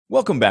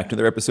Welcome back to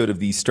another episode of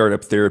the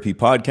Startup Therapy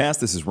Podcast.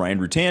 This is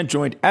Ryan Rutan,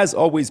 joined as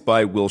always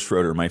by Will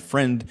Schroeder, my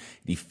friend,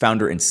 the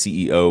founder and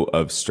CEO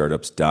of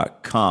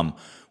startups.com.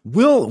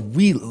 Will,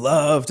 we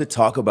love to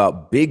talk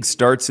about big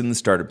starts in the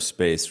startup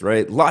space,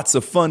 right? Lots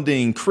of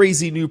funding,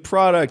 crazy new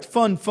product,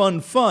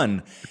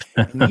 fun.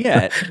 And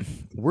yet,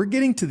 we're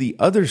getting to the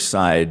other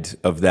side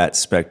of that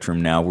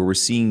spectrum now, where we're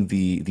seeing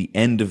the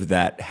end of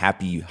that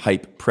happy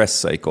hype press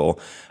cycle.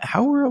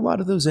 How are a lot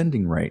of those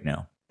ending right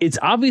now? It's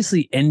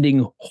obviously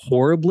ending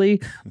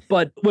horribly,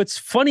 but what's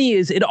funny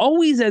is it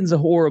always ends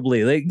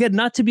horribly. Like, again,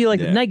 not to be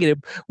negative,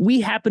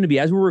 we happen to be,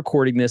 as we're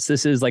recording this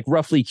is like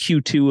roughly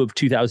Q2 of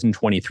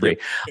 2023. Yep.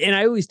 And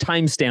I always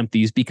timestamp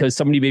these because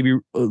somebody may be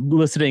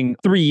listening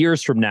 3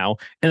 years from now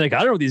and like, I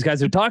don't know what these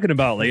guys are talking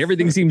about. Like,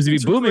 everything seems to be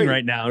booming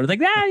right now. And it's like,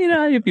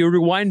 if you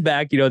rewind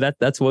back,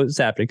 that's what's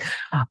happening.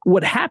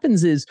 What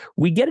happens is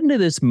we get into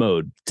this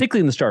mode, particularly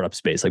in the startup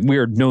space, like we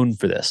are known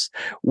for this,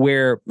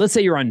 where let's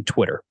say you're on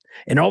Twitter.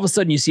 And all of a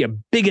sudden you see a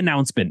big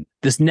announcement,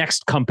 this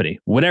next company,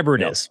 whatever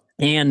it is.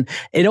 And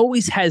it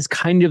always has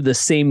kind of the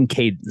same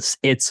cadence.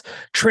 It's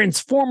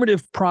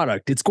transformative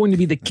product. It's going to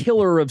be the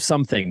killer of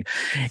something.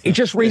 It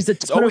just raised a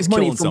ton of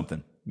money.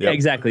 Something. Yep. Yeah,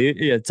 exactly.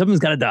 Yeah, something's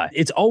got to die.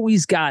 It's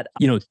always got,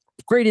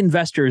 great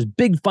investors,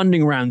 big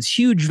funding rounds,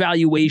 huge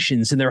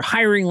valuations, and they're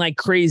hiring like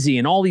crazy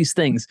and all these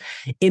things.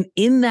 And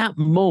in that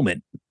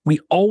moment, we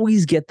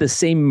always get the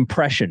same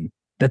impression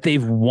that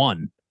they've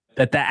won.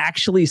 That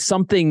actually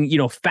something,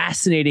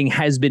 fascinating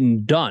has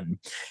been done.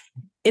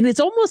 And it's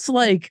almost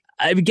like,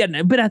 I've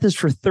been at this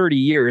for 30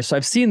 years, so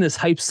I've seen this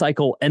hype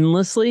cycle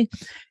endlessly.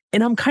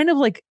 And I'm kind of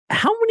like,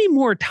 how many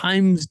more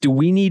times do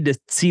we need to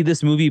see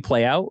this movie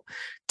play out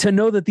to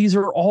know that these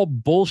are all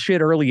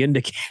bullshit early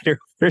indicators?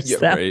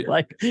 Right.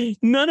 Like,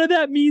 none of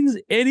that means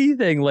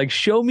anything. Like,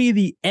 show me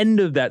the end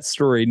of that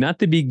story, not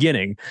the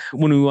beginning,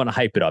 when we want to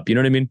hype it up. You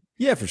know what I mean?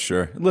 Yeah, for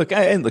sure. Look,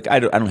 I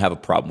don't have a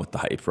problem with the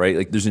hype, right?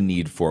 Like, there's a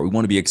need for it. We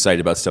want to be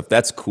excited about stuff.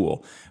 That's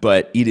cool,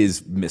 but it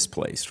is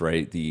misplaced,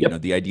 right?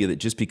 The idea that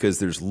just because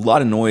there's a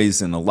lot of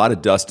noise and a lot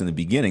of dust in the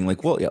beginning,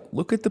 like, well, yeah,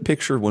 look at the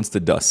picture once the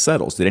dust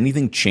settles. Did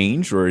anything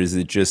change, or is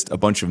it just a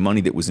bunch of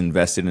money that was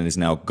invested and is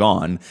now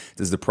gone?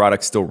 Does the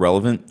product still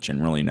relevant?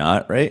 Generally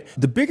not, right?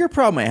 The bigger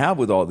problem I have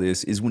with all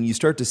this is when you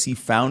start to see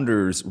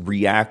founders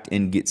react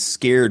and get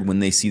scared when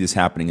they see this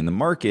happening in the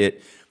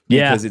market.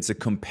 Because it's a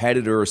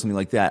competitor or something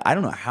like that. I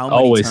don't know how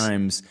many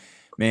times,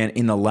 man,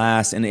 in the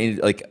last,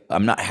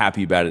 I'm not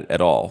happy about it at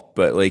all,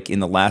 but like in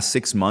the last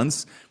 6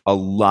 months, a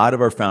lot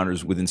of our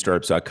founders within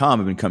startups.com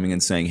have been coming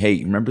and saying,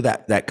 hey, remember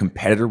that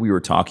competitor we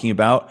were talking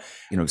about,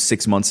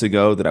 6 months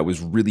ago that I was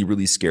really,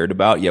 really scared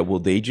about? Yeah, well,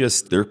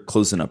 they're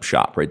closing up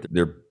shop, right?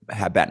 They're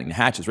battening the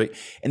hatches, right?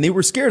 And they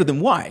were scared of them.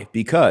 Why?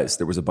 Because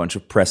there was a bunch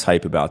of press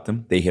hype about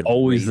them. They had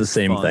always the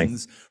same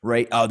funds, thing,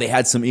 right? Oh, they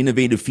had some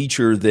innovative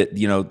feature that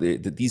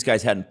that these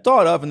guys hadn't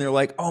thought of, and they're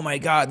like, "Oh my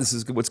God, this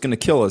is what's going to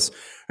kill us,"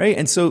 right?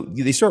 And so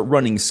they start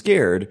running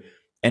scared.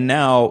 And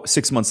now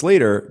 6 months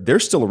later, they're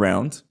still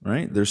around,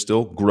 right? They're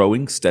still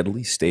growing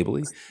steadily,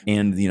 stably.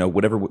 And,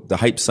 whatever the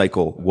hype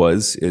cycle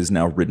was is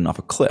now ridden off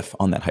a cliff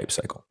on that hype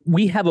cycle.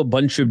 We have a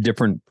bunch of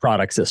different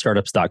products at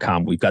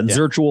startups.com. We've got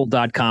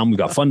Zirtual.com, we've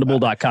got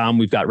Fundable.com,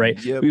 we've got,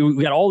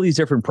 we got all these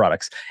different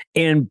products.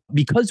 And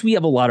because we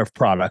have a lot of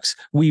products,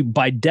 we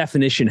by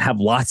definition have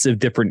lots of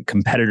different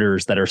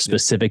competitors that are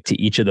specific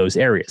to each of those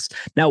areas.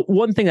 Now,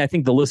 one thing I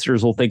think the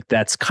listeners will think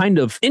that's kind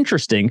of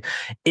interesting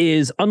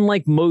is,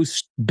 unlike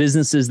most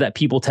businesses that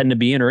people tend to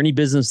be in, or any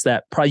business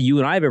that probably you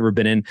and I have ever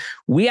been in,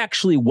 we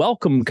actually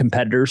welcome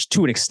competitors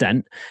to an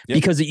extent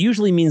because it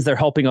usually means they're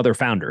helping other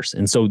founders.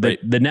 And so the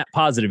net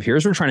positive here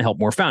is we're trying to help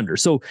more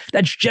founders. So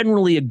that's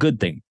generally a good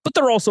thing, but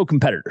they're also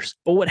competitors.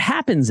 But what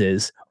happens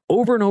is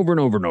over and over and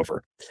over and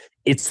over,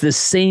 it's the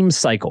same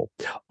cycle.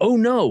 Oh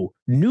no,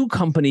 new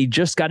company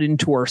just got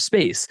into our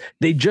space.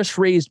 They just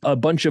raised a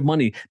bunch of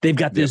money. They've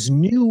got this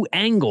new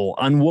angle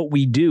on what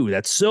we do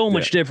that's so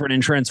much different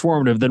and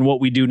transformative than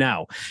what we do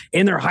now.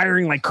 And they're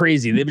hiring like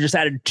crazy. They've just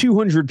added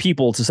 200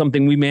 people to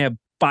something we may have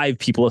 5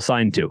 people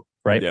assigned to,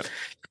 right? Yeah.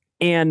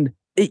 And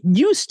it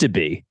used to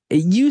be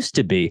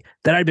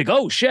that I'd be like,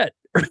 oh shit.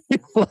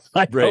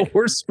 Oh,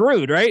 we're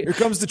screwed, right? Here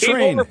comes the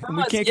train. And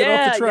we can't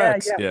get off the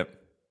tracks.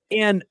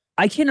 And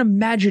I can't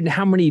imagine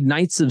how many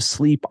nights of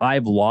sleep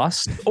I've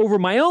lost over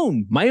my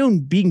own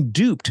being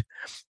duped,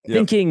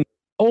 thinking,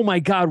 oh my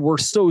God, we're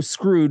so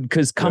screwed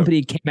because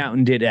company came out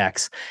and did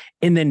X.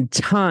 And then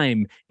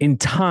time and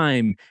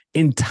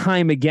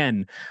time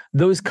again,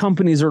 those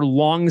companies are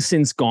long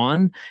since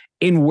gone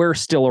and we're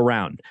still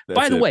around.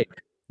 By the way,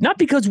 not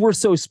because we're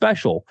so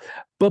special,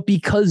 but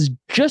because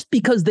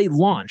they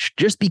launched,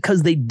 just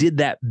because they did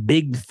that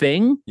big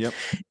thing,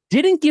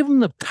 didn't give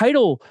them the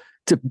title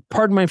to,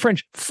 pardon my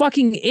French,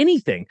 fucking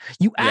anything.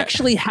 You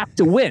actually have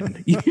to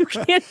win. You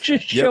can't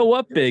just show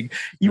up big.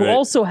 You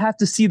also have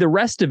to see the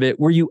rest of it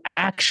where you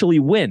actually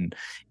win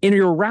and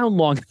you're around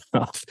long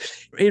enough.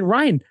 And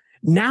Ryan,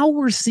 now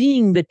we're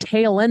seeing the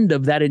tail end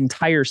of that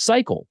entire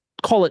cycle.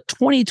 Call it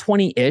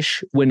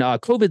 2020-ish when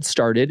COVID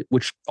started,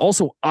 which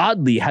also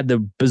oddly had the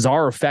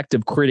bizarre effect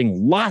of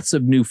creating lots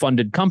of new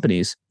funded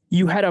companies.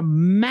 you had a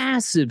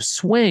massive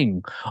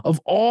swing of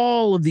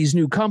all of these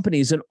new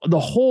companies and the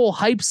whole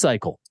hype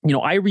cycle.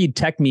 I read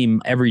Tech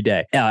Meme every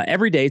day.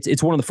 Every day,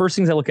 it's one of the first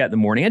things I look at in the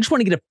morning. I just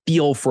want to get a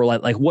feel for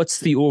like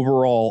what's the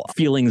overall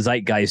feeling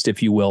zeitgeist,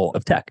 if you will,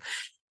 of tech.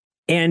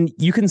 And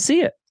you can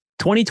see it.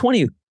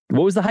 2020,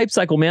 what was the hype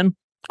cycle, man?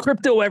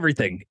 Crypto,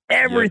 everything.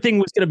 Everything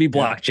was going to be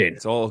blockchain.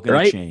 It's all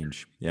going to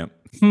change. Yep.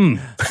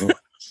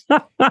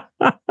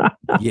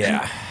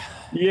 Yeah.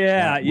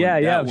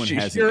 Yeah.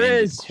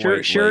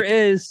 Sure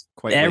is.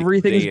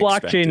 Everything's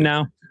blockchain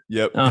now.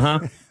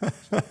 Yep.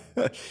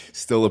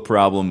 Still a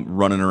problem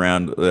running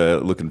around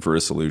looking for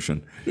a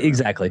solution.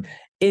 Exactly.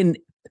 And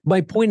my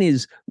point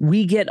is,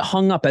 we get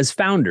hung up as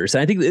founders.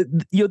 And I think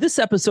this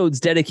episode's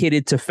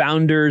dedicated to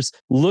founders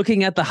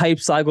looking at the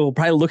hype cycle,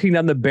 probably looking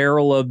down the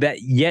barrel of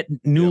that yet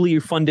newly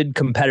funded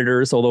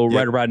competitors, although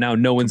right around now,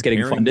 no one's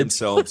getting funded.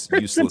 Themselves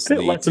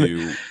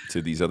uselessly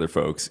to these other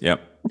folks.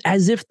 Yep.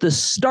 As if the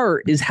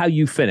start is how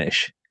you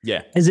finish.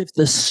 Yeah. As if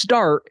the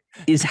start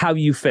is how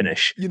you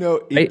finish.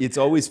 It's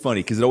always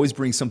funny because it always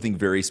brings something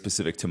very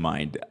specific to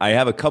mind. I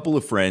have a couple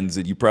of friends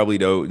that you probably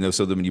know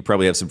some of them, and you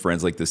probably have some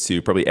friends like this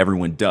too. Probably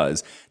everyone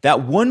does.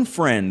 That one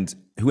friend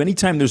who,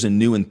 anytime there's a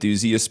new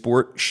enthusiast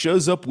sport,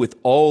 shows up with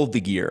all the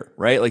gear,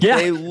 right? Like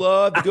they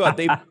love to go out.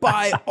 They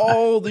buy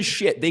all the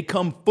shit. They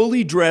come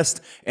fully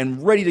dressed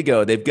and ready to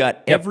go. They've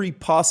got every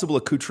possible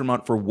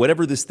accoutrement for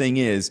whatever this thing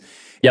is.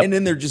 Yep. And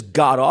then they're just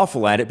god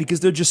awful at it because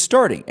they're just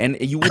starting, and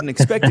you wouldn't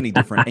expect any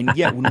different. And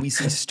yet, when we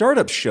see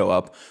startups show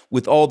up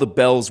with all the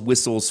bells,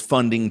 whistles,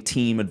 funding,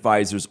 team,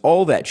 advisors,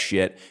 all that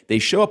shit, they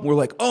show up and we're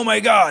like, oh my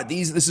god,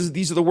 these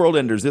are the world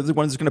enders. They're the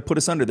ones that's going to put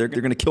us under. They're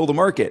going to kill the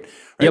market.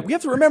 Right? Yep. We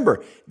have to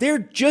remember they're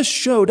just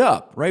showed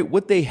up, right?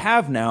 What they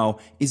have now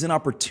is an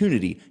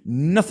opportunity,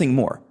 nothing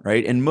more,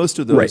 right? And most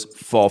of those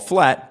fall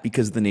flat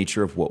because of the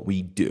nature of what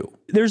we do.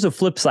 There's a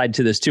flip side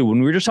to this too. When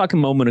we were just talking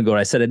a moment ago,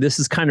 I said this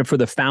is kind of for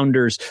the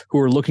founders who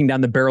are looking down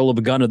the barrel of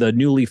a gun of the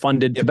newly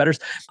funded competitors.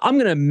 I'm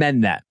going to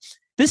amend that.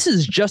 This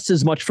is just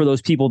as much for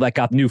those people that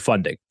got new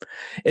funding.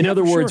 In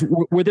other words,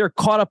 where they're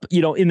caught up,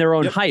 in their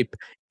own hype.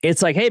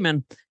 It's like, hey,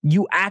 man,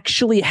 you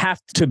actually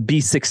have to be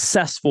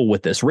successful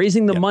with this.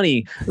 Raising the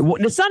money,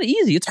 it's not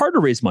easy. It's hard to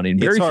raise money, and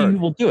very few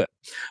people do it.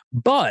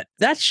 But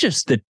that's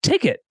just the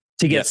ticket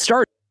to get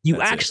started. You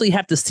actually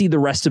have to see the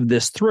rest of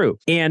this through.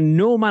 And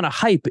no amount of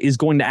hype is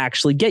going to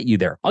actually get you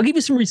there. I'll give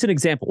you some recent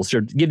examples,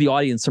 or give the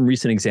audience some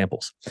recent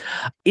examples.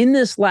 In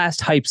this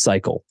last hype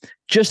cycle,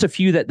 just a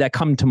few that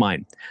come to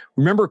mind.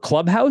 Remember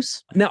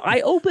Clubhouse? Now, I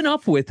open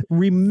up with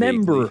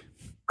remember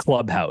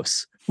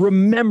Clubhouse.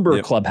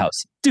 Remember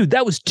Clubhouse. Dude,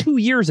 that was 2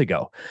 years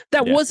ago.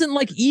 That wasn't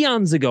like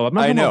eons ago. I'm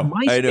not talking about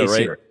MySpace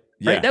right? Here.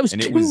 Yeah. Right? That was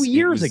 2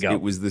 years ago.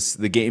 It was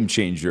the game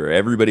changer.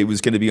 Everybody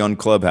was going to be on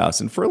Clubhouse.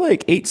 And for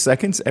like 8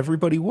 seconds,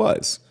 everybody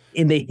was.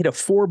 And they hit a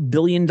 $4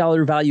 billion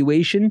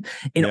valuation.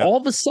 And all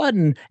of a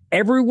sudden,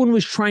 everyone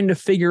was trying to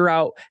figure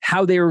out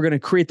how they were going to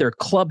create their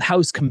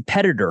Clubhouse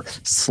competitor.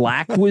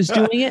 Slack was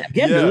doing it.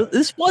 Again,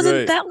 this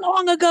wasn't that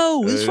long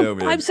ago. This was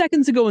 5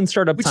 seconds ago in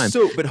startup time.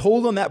 But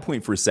hold on that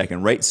point for a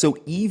second, right? So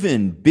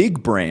even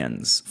big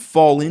brands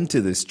fall into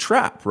this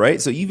trap,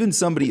 right? So even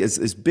somebody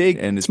as big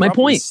and as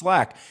popular as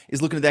Slack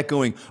is looking at that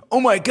going, oh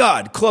my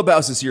God,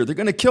 Clubhouse is here. They're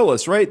going to kill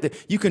us, right?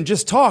 You can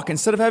just talk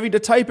instead of having to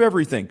type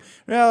everything.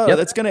 Well,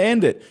 that's going to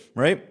end it.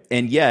 Right.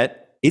 And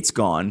yet it's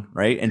gone.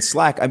 Right. And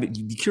Slack, I'd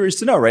be curious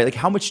to know, right? Like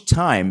how much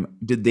time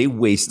did they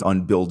waste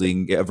on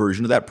building a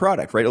version of that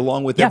product, right?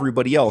 Along with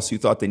everybody else who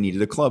thought they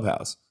needed a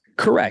Clubhouse.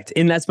 Correct.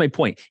 And that's my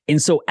point. And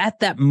so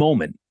at that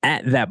moment,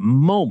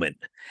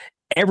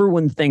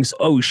 everyone thinks,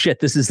 oh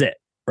shit, this is it.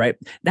 Right.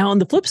 Now, on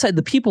the flip side,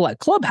 the people at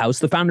Clubhouse,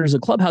 the founders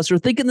of Clubhouse, are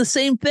thinking the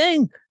same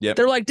thing.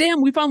 They're like,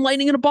 damn, we found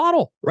lightning in a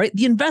bottle. Right.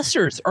 The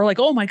investors are like,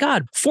 oh, my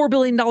God, $4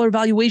 billion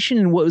valuation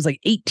in what was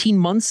like 18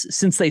 months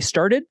since they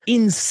started.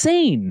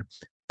 Insane.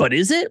 But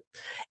is it?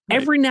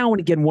 Every now and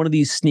again, one of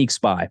these sneaks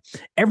by.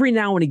 Every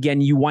now and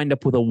again, you wind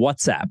up with a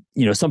WhatsApp,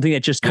 something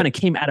that just kind of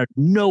came out of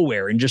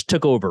nowhere and just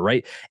took over,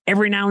 right?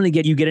 Every now and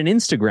again, you get an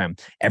Instagram.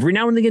 Every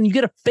now and again, you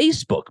get a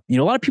Facebook. A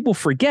lot of people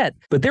forget,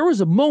 but there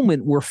was a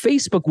moment where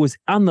Facebook was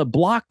on the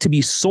block to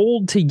be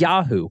sold to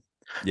Yahoo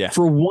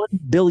for $1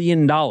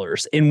 billion.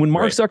 And when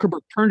Mark Zuckerberg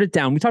turned it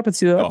down, we talked about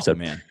this in the other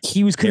episode,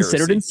 he was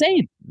considered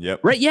insane.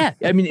 Right? Yeah.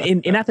 I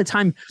mean, and at the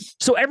time,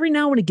 so every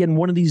now and again,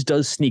 one of these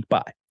does sneak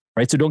by.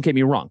 Right. So don't get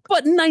me wrong.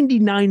 But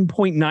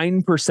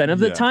 99.9% of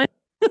the time,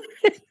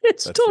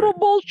 it's total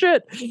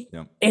bullshit.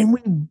 And we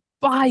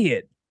buy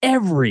it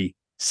every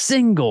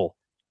single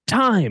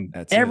time.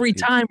 Every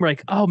time we're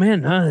like, oh,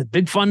 man,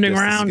 big funding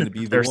round.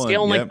 They're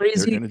scaling like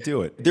crazy. They're going to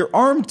do it. They're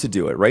armed to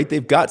do it. Right.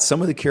 They've got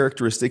some of the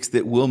characteristics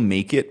that will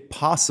make it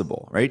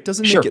possible. Right. It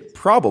doesn't make it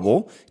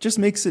probable. It just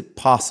makes it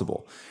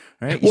possible.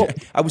 Right. Well,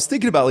 I was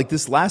thinking about like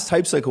this last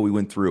hype cycle we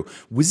went through.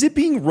 Was it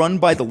being run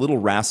by the little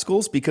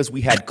rascals because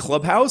we had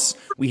Clubhouse,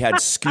 we had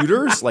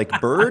scooters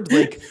like Bird?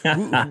 Like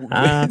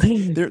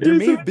there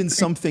may have been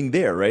something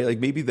there, right? Like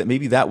maybe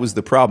that was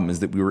the problem,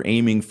 is that we were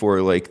aiming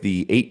for like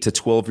the 8 to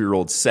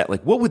 12-year-old set.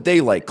 Like what would they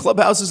like?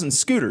 Clubhouses and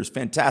scooters,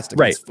 fantastic.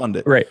 Let's fund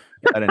it. Right.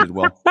 That ended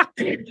well.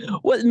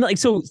 Well, like,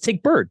 so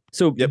take Bird.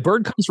 So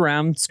Bird comes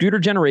around, scooter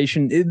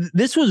generation.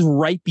 This was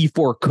right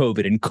before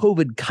COVID, and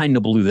COVID kind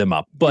of blew them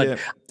up. But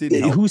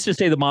who's to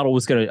say the model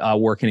was going to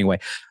work anyway?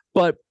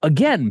 But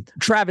again,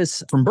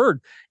 Travis from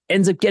Bird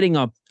ends up getting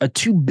a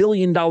 $2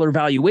 billion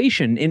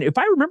valuation. And if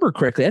I remember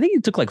correctly, I think he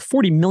took like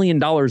 $40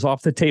 million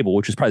off the table,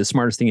 which was probably the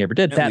smartest thing he ever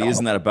did.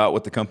 Isn't that about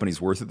what the company's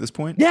worth at this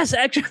point? Yes,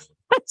 actually.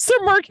 That's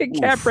their market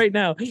cap right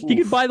now. You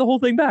could buy the whole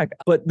thing back.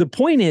 But the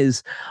point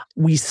is,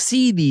 we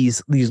see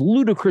these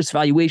ludicrous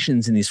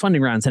valuations in these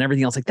funding rounds and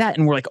everything else like that.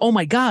 And we're like, oh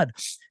my God,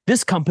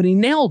 this company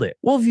nailed it.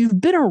 Well, if you've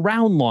been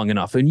around long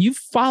enough and you've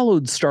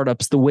followed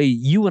startups the way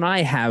you and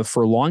I have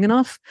for long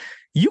enough,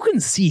 you can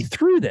see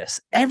through this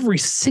every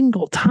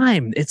single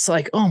time. It's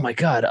like, oh my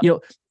God,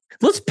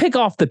 let's pick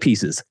off the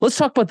pieces. Let's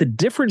talk about the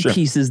different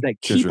pieces that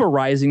keep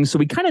arising so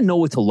we kind of know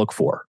what to look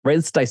for, right?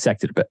 Let's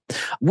dissect it a bit.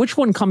 Which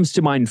one comes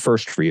to mind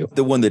first for you?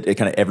 The one that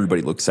kind of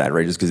everybody looks at,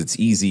 right? Just because it's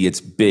easy,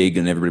 it's big,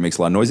 and everybody makes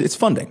a lot of noise. It's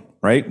funding,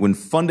 right? When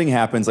funding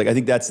happens, like I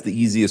think that's the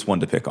easiest one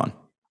to pick on.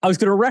 I was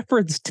going to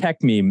reference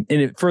TechMeme,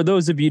 and for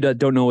those of you that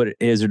don't know what it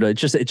is, it's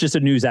just a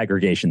news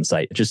aggregation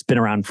site. It's just been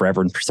around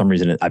forever, and for some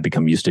reason I've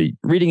become used to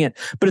reading it.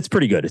 But it's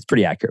pretty good. It's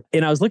pretty accurate.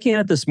 And I was looking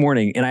at it this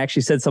morning, and I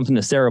actually said something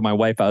to Sarah, my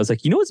wife. I was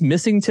like, you know what's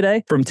missing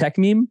today from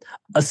TechMeme?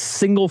 A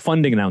single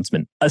funding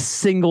announcement. A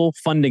single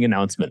funding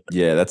announcement.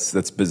 Yeah,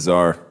 that's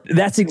bizarre.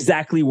 That's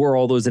exactly where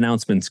all those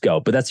announcements go.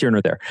 But that's here and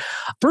there.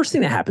 First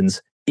thing that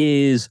happens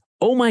is,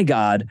 oh my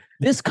God,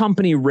 this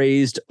company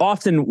raised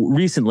often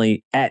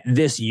recently at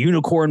this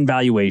unicorn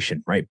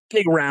valuation, right?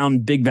 Big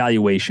round, big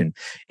valuation.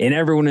 And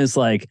everyone is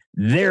like,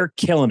 they're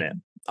killing it.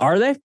 Are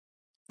they?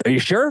 Are you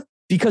sure?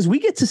 Because we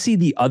get to see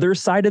the other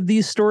side of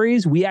these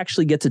stories. We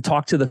actually get to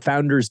talk to the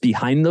founders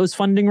behind those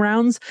funding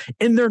rounds,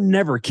 and they're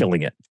never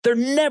killing it. They're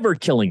never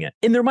killing it.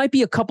 And there might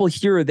be a couple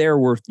here or there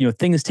where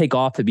things take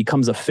off. It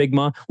becomes a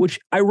Figma, which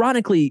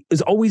ironically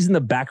is always in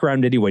the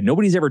background anyway.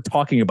 Nobody's ever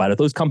talking about it.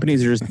 Those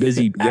companies are just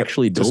busy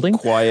actually building.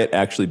 Just quiet,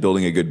 actually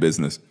building a good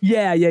business.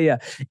 Yeah.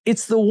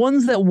 It's the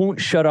ones that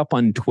won't shut up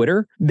on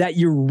Twitter that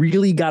you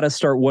really got to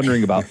start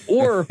wondering about.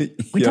 Or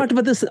we talked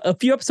about this a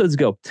few episodes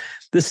ago.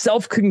 The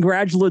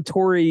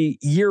self-congratulatory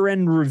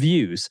year-end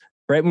reviews,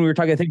 right? When we were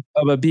talking, I think,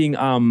 about being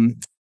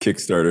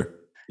Kickstarter.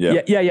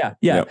 Yeah.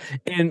 Yep.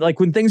 And like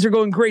when things are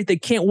going great, they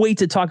can't wait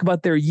to talk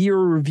about their year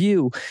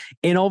review.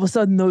 And all of a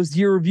sudden, those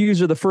year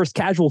reviews are the first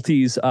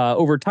casualties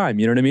over time.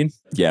 You know what I mean?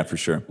 Yeah, for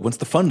sure. Once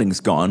the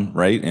funding's gone,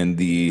 right, and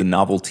the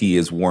novelty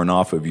is worn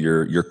off of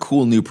your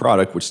cool new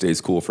product, which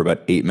stays cool for about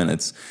 8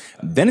 minutes,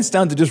 then it's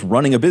down to just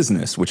running a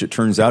business, which it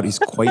turns out is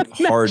quite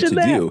hard to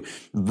do.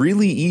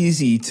 Really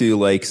easy to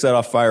like set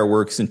off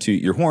fireworks and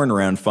toot your horn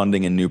around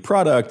funding a new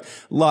product.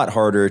 A lot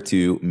harder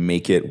to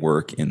make it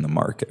work in the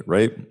market,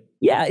 right?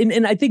 Yeah,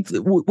 and I think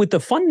with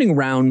the funding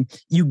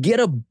round, you get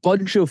a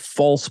bunch of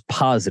false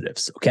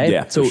positives, okay?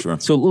 Yeah, so, for sure.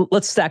 So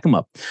let's stack them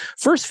up.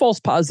 First false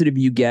positive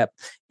you get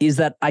is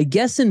that I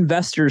guess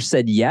investors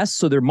said yes,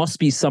 so there must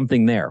be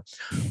something there.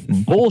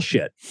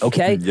 Bullshit,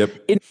 okay? Yep.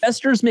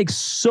 Investors make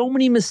so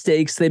many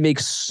mistakes. They make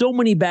so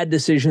many bad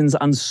decisions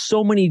on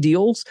so many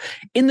deals.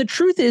 And the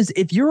truth is,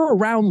 if you're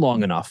around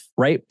long enough,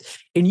 right,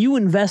 and you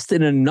invest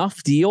in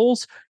enough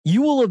deals,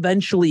 you will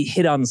eventually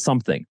hit on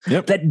something.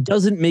 Yep. That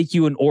doesn't make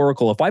you an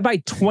oracle. If I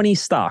buy 20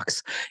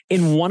 stocks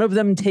and one of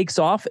them takes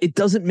off, it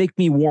doesn't make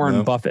me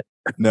Warren Buffett.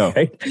 No,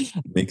 right?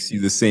 Makes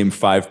you the same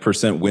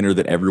 5% winner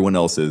that everyone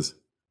else is.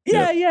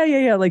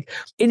 Yeah. Like,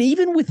 and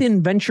even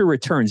within venture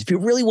returns, if you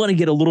really want to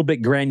get a little bit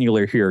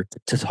granular here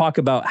to talk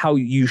about how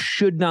you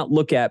should not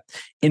look at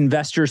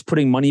investors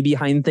putting money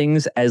behind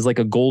things as like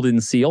a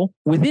golden seal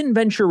within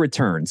venture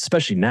returns,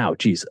 especially now,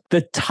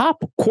 the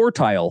top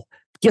quartile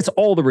gets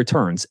all the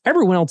returns.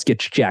 Everyone else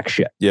gets jack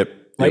shit. Yep.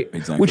 Right.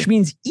 Exactly. Which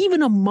means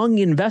even among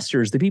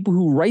investors, the people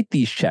who write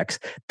these checks,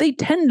 they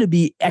tend to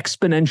be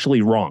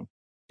exponentially wrong.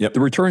 Yep. The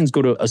returns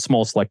go to a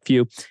small select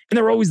few, and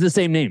they're always the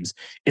same names.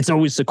 It's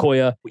always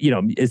Sequoia.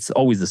 It's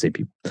always the same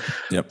people.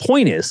 Yep.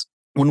 Point is,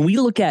 when we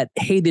look at,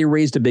 hey, they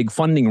raised a big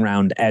funding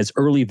round as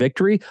early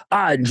victory,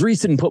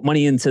 Andreessen put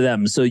money into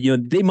them, so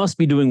they must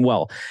be doing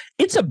well.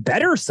 It's a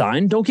better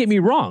sign. Don't get me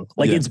wrong.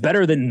 It's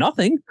better than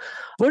nothing,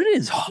 but it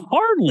is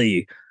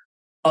hardly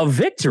a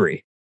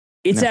victory.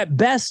 It's at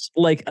best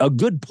like a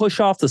good push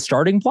off the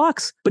starting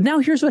blocks. But now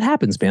here's what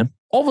happens, man.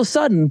 All of a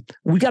sudden,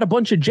 we got a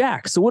bunch of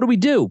jacks. So what do?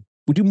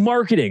 We do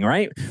marketing,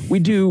 right? We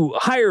do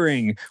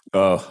hiring.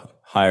 Oh,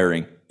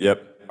 hiring.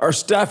 Yep. Our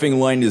staffing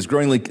line is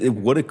growing. Like,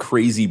 what a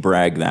crazy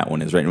brag that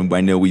one is, right? And I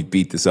know we've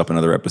beat this up in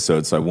other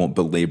episodes, so I won't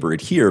belabor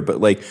it here.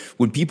 But like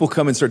when people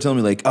come and start telling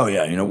me like, oh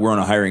yeah, we're on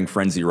a hiring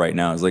frenzy right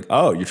now. It's like,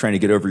 oh, you're trying to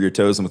get over your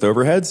toes and with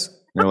overheads?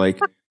 And they're like,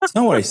 that's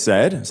not what I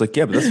said. It's like,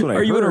 yeah, but that's what I heard.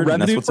 Are you in a revenue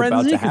that's what's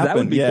frenzy? About to happen. That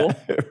would be cool.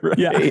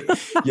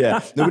 Right.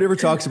 Yeah. Nobody ever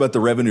talks about the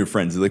revenue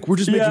frenzy. Like, we're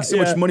just making so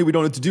much money we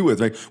don't know what to do with.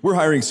 Like, we're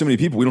hiring so many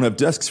people. We don't have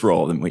desks for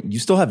all of them. Wait, you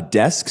still have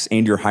desks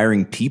and you're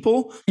hiring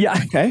people?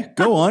 Yeah. Okay,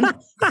 go on.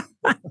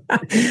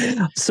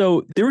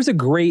 So there was a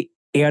great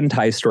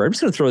anti-story. I'm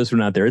just going to throw this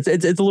one out there. It's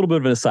a little bit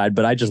of an aside,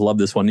 but I just love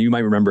this one. You might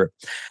remember it.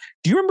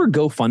 Do you remember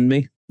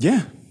GoFundMe?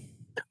 Yeah.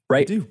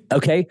 right? I do.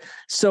 Okay.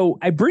 So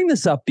I bring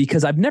this up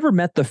because I've never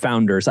met the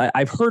founders.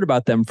 I've heard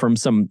about them from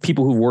some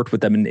people who've worked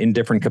with them in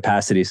different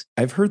capacities.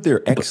 I've heard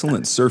they're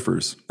excellent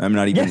surfers. I'm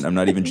not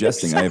even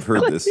jesting. Exactly, I have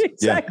heard this.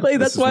 Exactly. Yeah,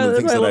 that's one of the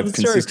things I that love I've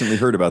the story. consistently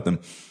heard about them.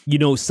 You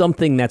know,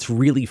 something that's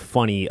really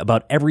funny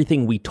about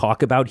everything we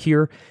talk about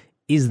here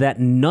is that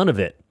none of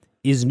it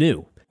is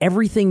new.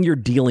 Everything you're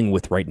dealing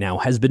with right now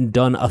has been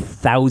done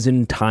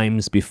 1,000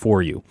 times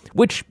before you,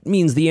 which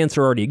means the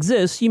answer already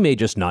exists. You may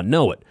just not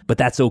know it, but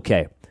that's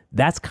okay.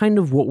 That's kind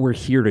of what we're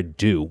here to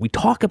do. We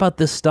talk about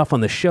this stuff on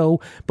the show,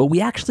 but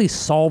we actually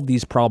solve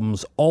these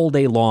problems all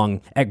day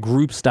long at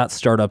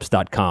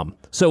groups.startups.com.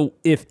 So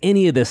if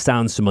any of this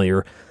sounds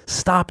familiar,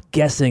 stop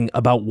guessing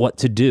about what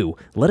to do.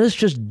 Let us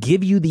just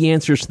give you the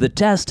answers to the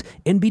test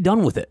and be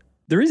done with it.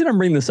 The reason I'm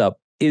bringing this up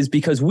is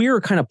because we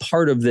were kind of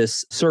part of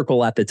this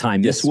circle at the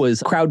time. Yes. This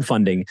was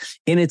crowdfunding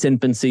in its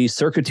infancy,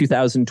 circa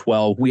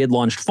 2012. We had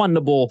launched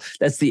Fundable.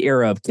 That's the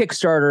era of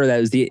Kickstarter. That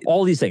was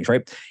all these things,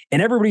 right?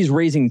 And everybody's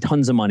raising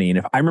tons of money. And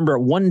if I remember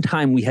at one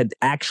time, we had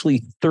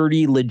actually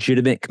 30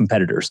 legitimate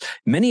competitors,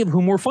 many of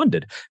whom were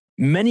funded,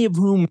 many of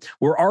whom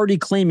were already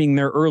claiming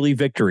their early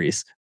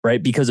victories,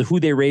 right? Because of who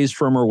they raised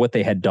from or what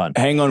they had done.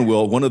 Hang on,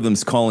 Will. One of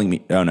them's calling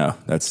me. Oh, no,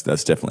 that's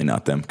definitely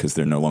not them because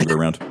they're no longer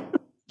around.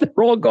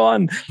 They're all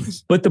gone.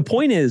 But the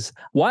point is,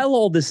 while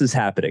all this is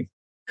happening,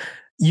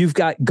 you've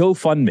got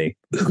GoFundMe,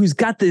 who's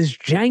got this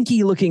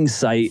janky looking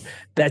site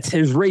that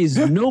has raised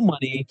no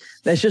money.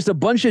 That's just a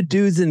bunch of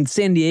dudes in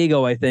San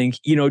Diego, I think,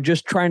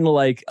 just trying to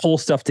like pull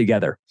stuff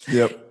together.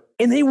 Yep.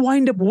 And they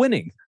wind up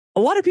winning. A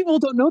lot of people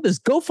don't know this.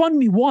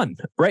 GoFundMe won,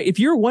 right? If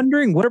you're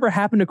wondering whatever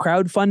happened to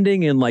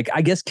crowdfunding and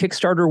I guess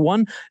Kickstarter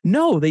won,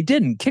 no, they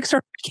didn't.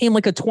 Kickstarter became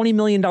like a $20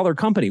 million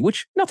company,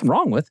 which nothing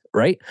wrong with,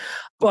 right?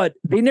 But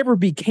they never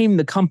became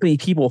the company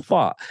people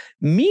thought.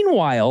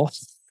 Meanwhile,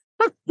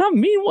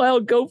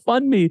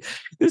 GoFundMe,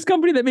 this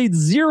company that made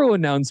zero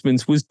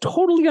announcements, was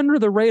totally under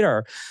the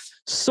radar,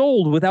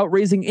 sold without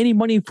raising any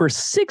money for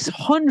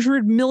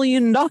 $600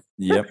 million.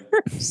 Yep.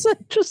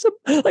 Just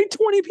like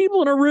 20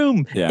 people in a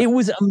room. Yeah. It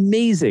was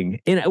amazing.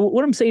 And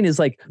what I'm saying is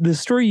the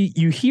story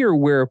you hear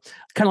where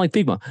kind of like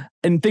Figma,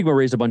 and Figma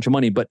raised a bunch of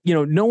money, but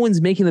no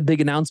one's making the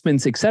big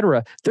announcements,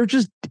 etc. They're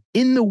just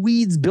in the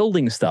weeds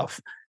building stuff.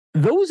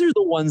 Those are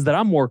the ones that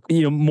I'm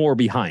more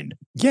behind.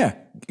 Yeah.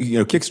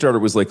 Kickstarter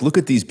was like, look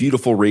at these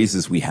beautiful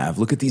raises we have.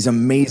 Look at these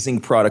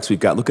amazing products we've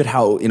got. Look at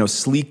how,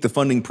 sleek the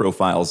funding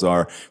profiles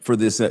are for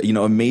this,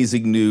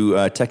 amazing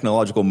new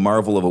technological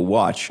marvel of a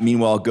watch.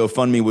 Meanwhile,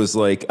 GoFundMe was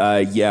like,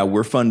 yeah,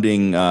 we're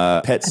funding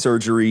pet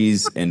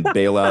surgeries and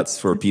bailouts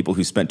for people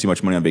who spent too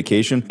much money on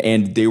vacation.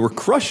 And they were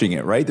crushing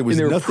it, right? There was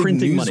nothing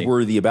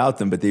newsworthy about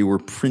them, but they were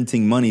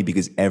printing money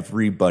because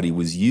everybody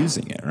was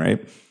using it,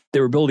 right? They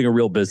were building a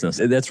real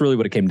business. That's really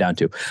what it came down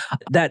to.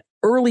 That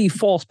early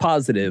false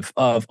positive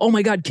of, oh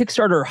my God,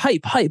 Kickstarter,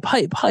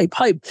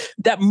 hype.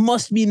 That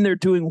must mean they're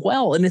doing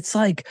well. And it's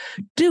like,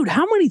 dude,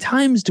 how many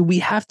times do we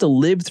have to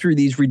live through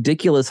these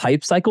ridiculous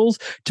hype cycles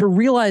to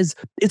realize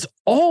it's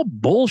all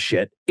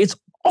bullshit? It's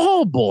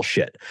all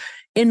bullshit.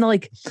 And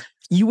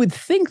you would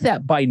think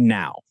that by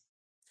now,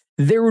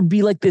 there would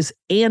be this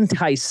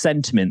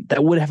anti-sentiment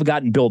that would have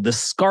gotten built, the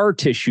scar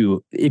tissue,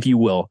 if you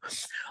will,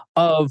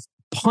 of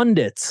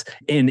pundits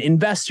and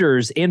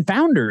investors and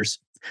founders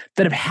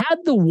that have had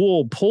the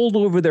wool pulled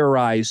over their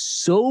eyes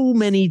so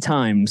many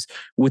times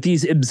with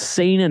these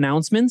insane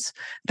announcements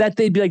that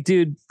they'd be like,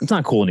 dude, it's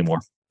not cool anymore.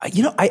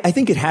 I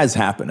think it has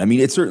happened. I mean,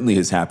 it certainly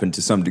has happened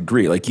to some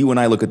degree. Like you and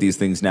I look at these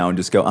things now and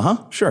just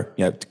go, sure.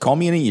 Yeah. Call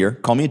me in a year,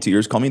 call me in 2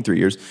 years, call me in 3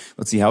 years.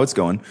 Let's see how it's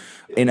going.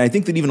 And I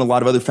think that even a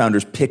lot of other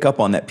founders pick up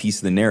on that piece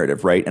of the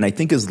narrative, right? And I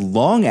think as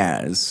long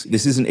as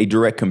this isn't a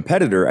direct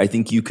competitor, I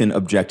think you can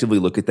objectively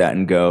look at that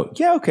and go,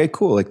 yeah, okay,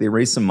 cool. Like they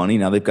raised some money.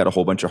 Now they've got a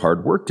whole bunch of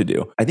hard work to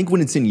do. I think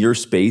when it's in your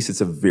space, it's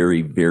a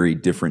very, very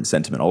different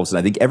sentiment. All of a sudden,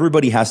 I think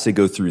everybody has to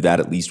go through that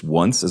at least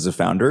once as a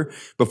founder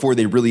before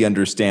they really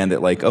understand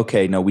that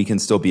okay, no, we can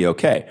still be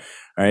okay.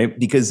 All right.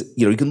 Because,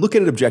 you can look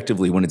at it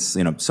objectively when it's,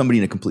 somebody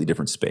in a completely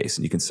different space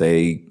and you can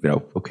say,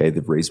 okay,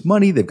 they've raised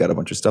money. They've got a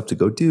bunch of stuff to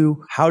go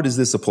do. How does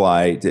this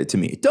apply to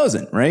me? It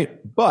doesn't. Right.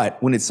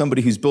 But when it's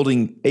somebody who's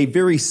building a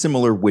very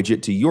similar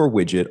widget to your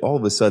widget, all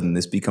of a sudden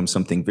this becomes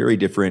something very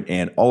different.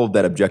 And all of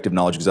that objective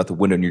knowledge goes out the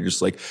window and you're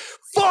just like,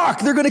 fuck,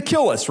 they're going to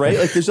kill us. Right.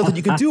 There's nothing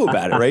you can do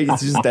about it. Right.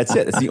 It's just, that's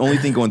it. It's the only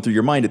thing going through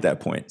your mind at that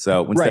point.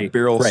 So once that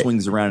barrel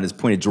swings around and is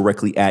pointed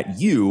directly at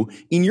you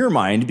in your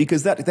mind,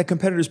 because that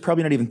competitor is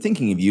probably not even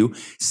thinking of you.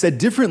 Said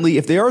differently,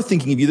 if they are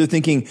thinking of you, they're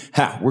thinking,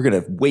 we're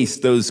going to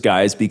waste those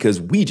guys because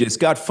we just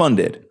got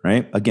funded,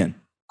 right? Again,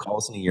 call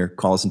us in a year,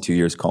 call us in 2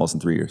 years, call us in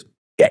 3 years.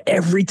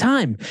 Every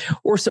time.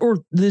 Or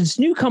this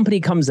new company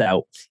comes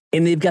out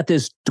and they've got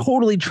this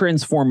totally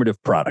transformative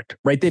product,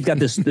 right? They've got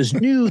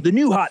the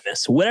new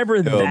hotness, whatever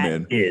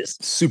is.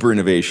 Super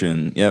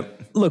innovation.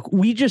 Yep. Look,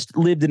 we just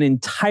lived an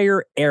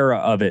entire era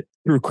of it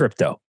through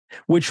crypto,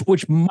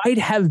 which might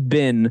have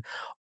been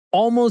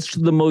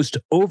almost the most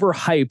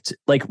overhyped,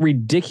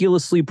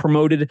 ridiculously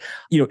promoted,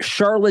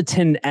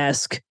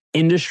 charlatan-esque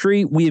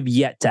industry we have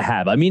yet to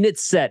have. I mean,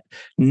 it's set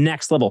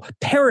next level.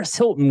 Paris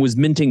Hilton was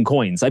minting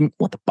coins. I mean,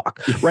 what the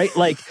fuck, right?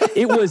 Like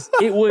it was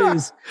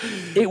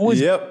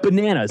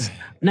bananas.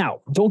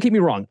 Now, don't get me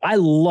wrong. I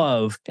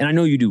love, and I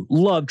know you do,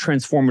 love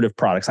transformative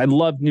products. I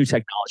love new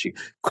technology.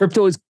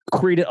 Crypto has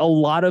created a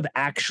lot of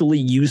actually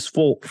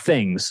useful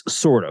things,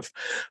 sort of.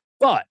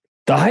 But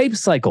the hype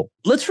cycle,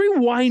 let's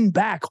rewind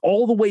back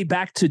all the way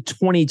back to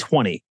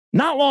 2020.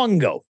 Not long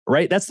ago,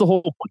 right? That's the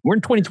whole point. We're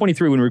in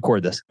 2023 when we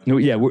record this.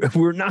 Yeah,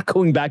 we're not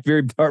going back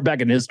very far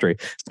back in history.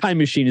 Time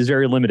machine is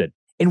very limited.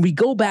 And we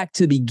go back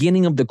to the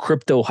beginning of the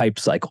crypto hype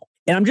cycle.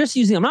 And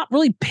I'm not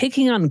really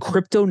picking on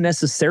crypto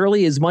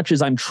necessarily as much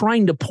as I'm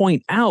trying to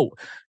point out,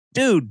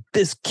 dude,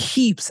 this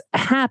keeps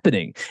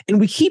happening. And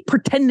we keep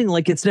pretending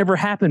like it's never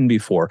happened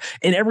before.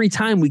 And every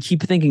time we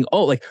keep thinking,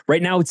 oh, like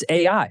right now it's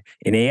AI.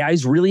 And AI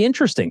is really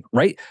interesting,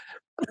 right?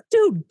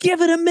 Dude,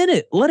 give it a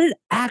minute. Let it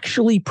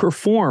actually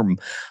perform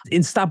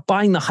and stop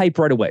buying the hype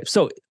right away.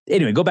 So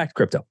anyway, go back to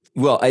crypto.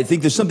 Well, I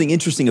think there's something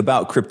interesting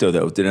about crypto,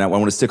 though. And I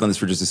want to stick on this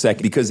for just a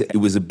second because it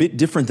was a bit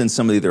different than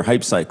some of the other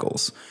hype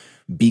cycles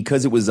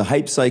because it was a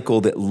hype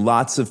cycle that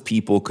lots of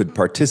people could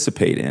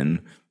participate in,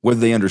 whether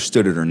they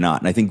understood it or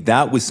not. And I think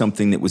that was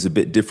something that was a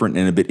bit different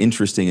and a bit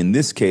interesting in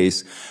this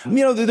case.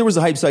 There was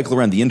a hype cycle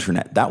around the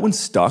internet. That one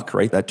stuck,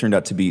 right? That turned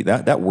out to be,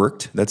 that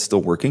worked. That's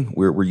still working.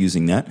 We're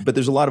using that. But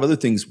there's a lot of other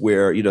things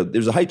where,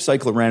 there's a hype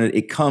cycle around it.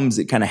 It comes,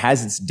 it kind of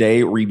has its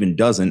day or even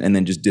doesn't, and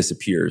then just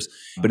disappears.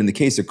 But in the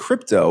case of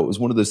crypto, it was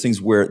one of those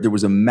things where there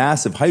was a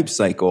massive hype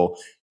cycle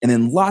and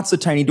then lots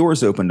of tiny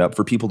doors opened up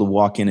for people to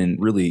walk in and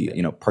really,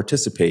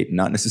 participate,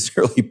 not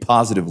necessarily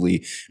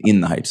positively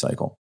in the hype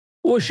cycle.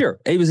 Well, sure.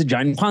 It was a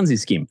giant Ponzi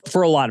scheme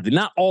for a lot of it.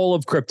 Not all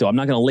of crypto. I'm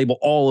not going to label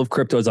all of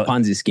crypto as a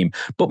Ponzi scheme.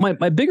 But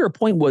my bigger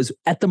point was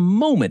at the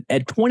moment,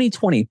 at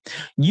 2020,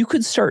 you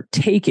could start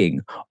taking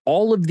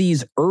all of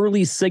these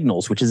early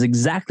signals, which is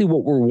exactly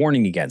what we're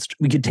warning against.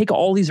 We could take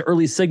all these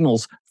early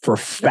signals for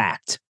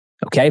fact.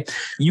 Okay.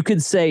 You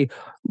could say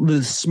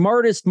the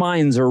smartest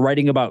minds are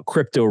writing about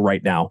crypto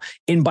right now.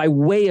 And by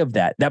way of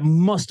that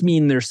must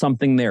mean there's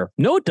something there.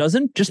 No, it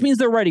doesn't. Just means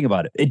they're writing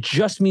about it. It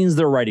just means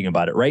they're writing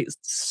about it, right?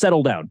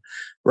 Settle down,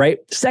 right?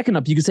 Second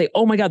up, you could say,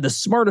 oh my God, the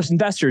smartest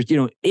investors,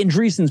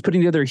 Andreessen's putting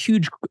together a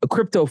huge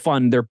crypto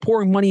fund. They're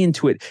pouring money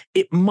into it.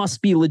 It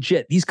must be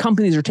legit. These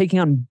companies are taking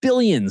on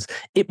billions.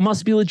 It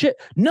must be legit.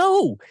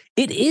 No,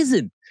 it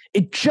isn't.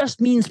 It just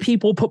means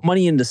people put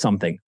money into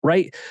something,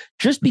 right?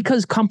 Just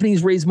because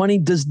companies raise money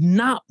does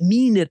not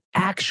mean it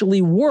actually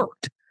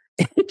worked.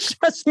 It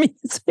just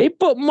means they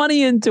put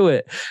money into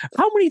it.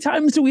 How many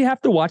times do we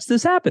have to watch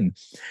this happen?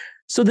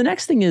 So the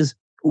next thing is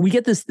we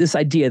get this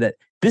idea that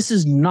this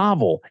is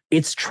novel.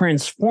 It's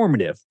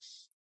transformative.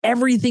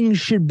 Everything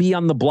should be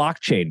on the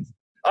blockchain.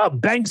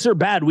 Banks are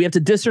bad. We have to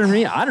discern.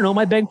 I don't know.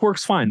 My bank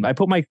works fine. I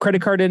put my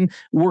credit card in,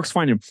 works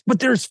fine. But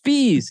there's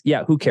fees.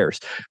 Yeah, who cares?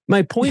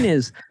 My point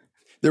is,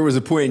 there was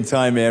a point in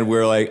time, man,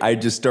 where I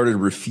just started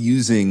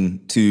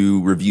refusing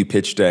to review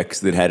pitch decks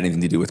that had anything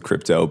to do with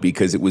crypto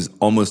because it was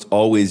almost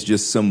always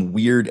just some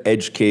weird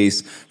edge case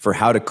for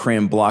how to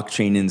cram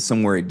blockchain in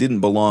somewhere it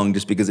didn't belong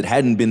just because it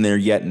hadn't been there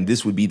yet. And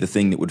this would be the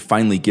thing that would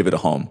finally give it a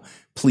home.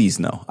 Please,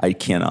 no, I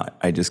cannot.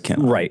 I just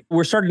cannot. Right.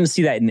 We're starting to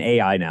see that in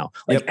AI now.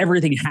 Like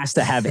everything has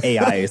to have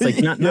AI. It's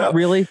like, not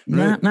really.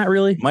 Right. Not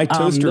really. My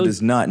toaster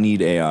does not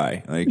need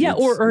AI.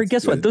 Or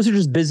guess what? Those are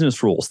just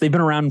business rules. They've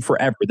been around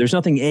forever. There's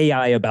nothing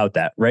AI about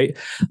that, right?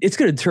 It's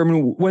going to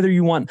determine whether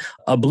you want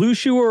a blue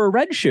shoe or a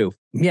red shoe.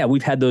 Yeah,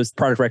 we've had those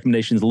product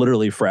recommendations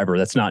literally forever.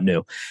 That's not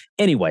new.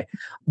 Anyway,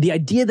 the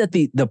idea that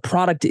the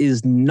product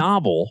is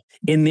novel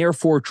and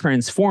therefore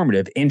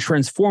transformative, and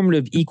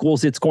transformative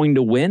equals it's going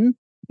to win?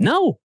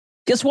 No.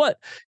 Guess what?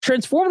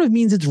 Transformative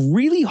means it's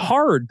really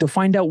hard to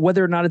find out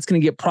whether or not it's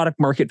going to get product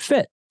market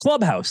fit.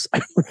 Clubhouse,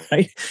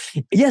 right?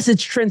 Yes,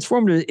 it's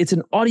transformative. It's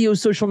an audio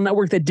social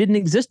network that didn't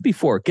exist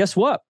before. Guess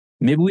what?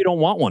 Maybe we don't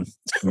want one.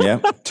 Yeah,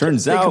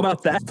 turns out.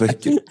 About that.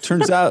 But it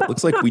turns out,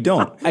 looks like we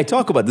don't. I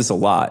talk about this a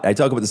lot.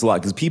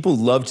 Because people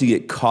love to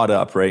get caught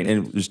up, right?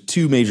 And there's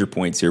two major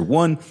points here.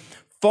 One,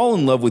 fall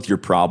in love with your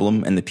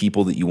problem and the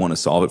people that you want to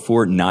solve it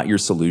for, not your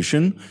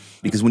solution.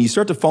 Because when you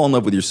start to fall in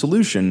love with your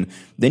solution,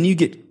 then you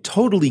get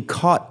totally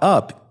caught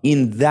up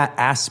in that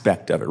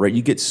aspect of it, right?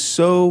 You get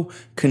so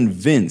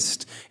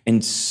convinced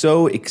and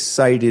so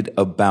excited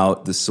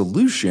about the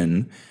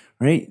solution,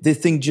 right? The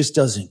thing just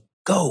doesn't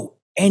go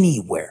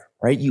anywhere,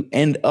 right? You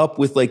end up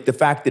with like the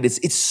fact that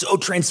it's so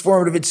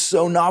transformative, it's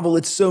so novel,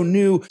 it's so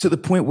new to the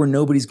point where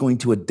nobody's going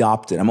to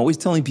adopt it. I'm always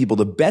telling people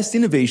the best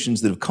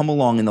innovations that have come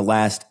along in the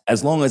last,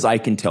 as long as I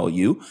can tell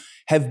you,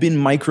 have been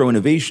micro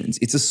innovations.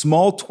 It's a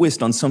small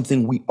twist on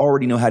something we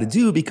already know how to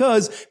do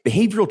because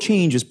behavioral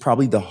change is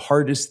probably the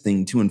hardest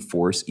thing to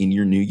enforce in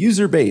your new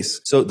user base.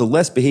 So the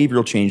less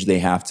behavioral change they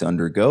have to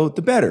undergo,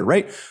 the better,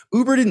 right?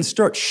 Uber didn't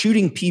start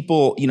shooting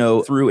people,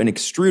 through an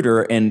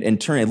extruder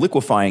and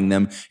liquefying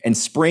them and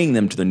spraying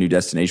them to their new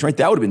destination, right?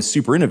 That would have been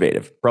super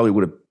innovative. Probably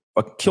would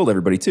have killed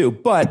everybody too.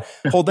 But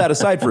hold that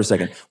aside for a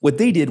second. What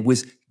they did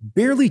was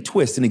barely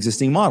twist an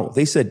existing model.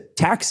 They said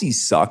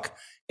taxis suck.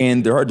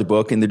 and they're hard to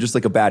book and they're just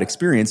like a bad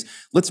experience.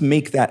 Let's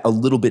make that a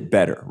little bit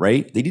better,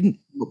 right? They didn't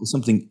come up with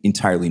something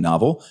entirely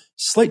novel,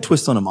 slight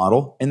twist on a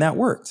model, and that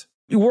worked.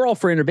 We're all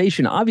for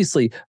innovation,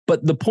 obviously,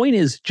 but the point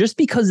is, just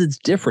because it's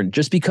different,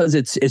 just because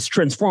it's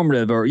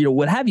transformative, or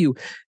what have you,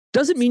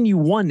 doesn't mean you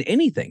won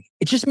anything.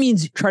 It just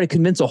means try to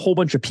convince a whole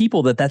bunch of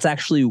people that that's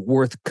actually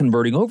worth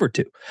converting over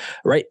to,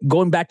 right?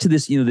 Going back to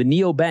this, the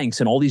neo banks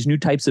and all these new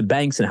types of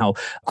banks and how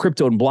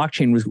crypto and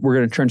blockchain were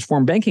going to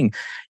transform banking.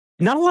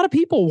 Not a lot of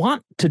people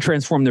want to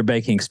transform their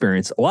banking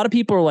experience. A lot of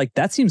people are like,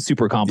 that seems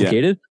super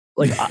complicated. Yeah.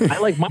 Like I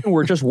like mine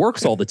where it just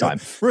works all the time.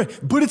 Right.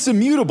 But it's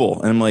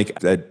immutable. And I'm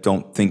like, I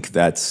don't think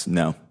that's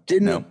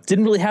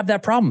didn't really have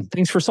that problem.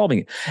 Thanks for solving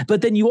it.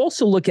 But then you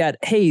also look at,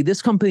 hey,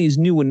 this company is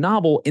new and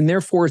novel, and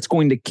therefore it's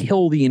going to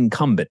kill the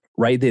incumbent,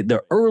 right?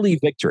 The early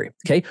victory.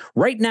 Okay.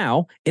 Right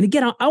now, and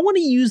again, I want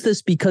to use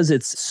this because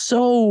it's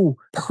so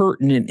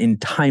pertinent and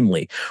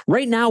timely.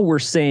 Right now, we're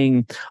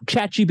saying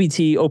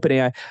ChatGPT,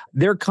 OpenAI,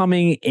 they're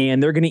coming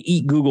and they're going to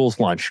eat Google's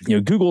lunch.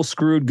 Google's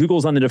screwed,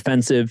 Google's on the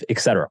defensive, et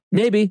cetera.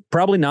 Maybe,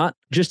 probably not.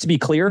 Just to be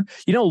clear,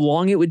 you know how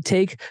long it would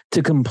take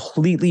to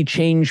completely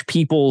change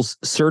people's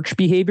search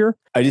behavior?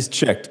 I just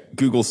checked.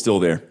 Google's still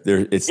there.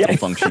 It's still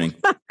functioning.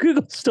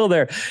 Google's still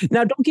there.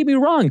 Now, don't get me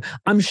wrong.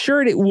 I'm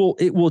sure it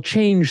will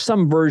change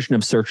some version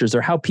of searches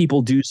or how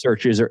people do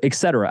searches or et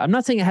cetera. I'm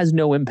not saying it has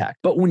no impact,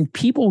 but when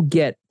people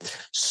get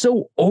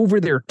so over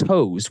their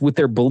toes with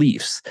their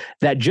beliefs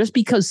that just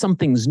because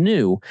something's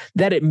new,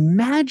 that it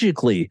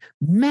magically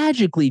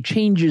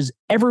changes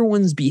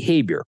everyone's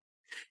behavior.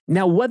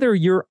 Now, whether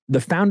you're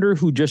the founder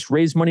who just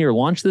raised money or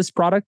launched this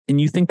product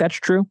and you think that's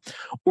true,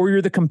 or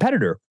you're the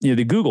competitor,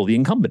 the Google, the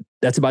incumbent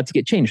that's about to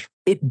get changed,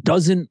 it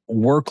doesn't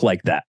work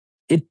like that.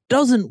 It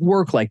doesn't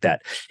work like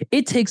that.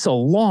 It takes a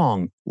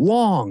long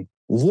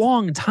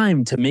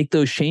time to make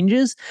those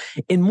changes.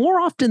 And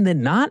more often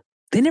than not,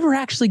 they never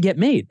actually get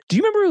made. Do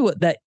you remember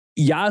that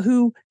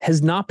Yahoo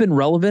has not been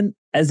relevant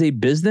as a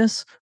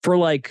business for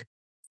like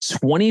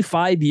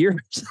 25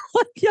 years?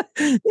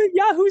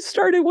 Yahoo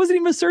started, it wasn't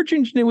even a search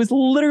engine. It was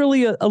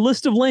literally a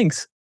list of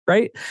links,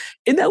 right?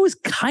 And that was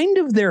kind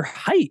of their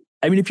height.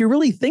 I mean, if you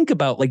really think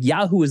about like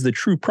Yahoo is the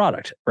true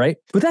product, right?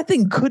 But that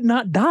thing could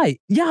not die.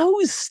 Yahoo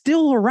is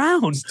still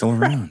around. Still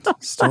around.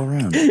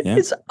 Yeah.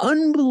 It's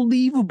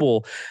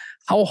unbelievable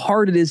how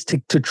hard it is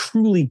to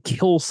truly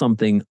kill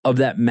something of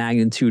that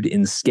magnitude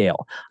in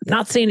scale. I'm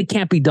not saying it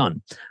can't be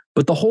done,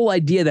 but the whole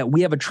idea that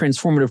we have a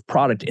transformative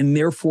product and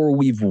therefore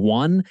we've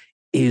won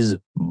is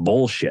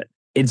bullshit.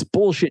 It's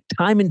bullshit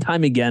time and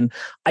time again.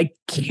 I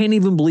can't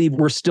even believe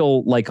we're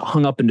still like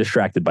hung up and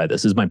distracted by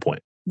this is my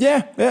point.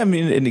 Yeah. I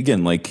mean, and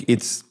again, I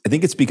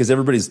think it's because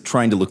everybody's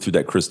trying to look through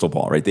that crystal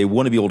ball, right? They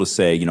want to be able to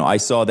say, I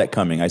saw that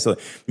coming.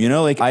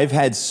 I've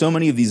had so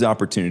many of these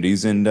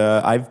opportunities and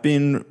I've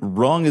been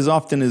wrong as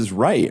often as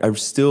right. I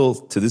still,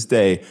 to this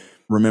day,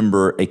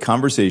 remember a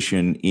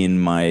conversation in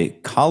my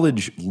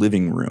college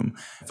living room.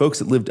 Folks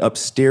that lived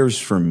upstairs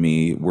from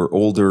me were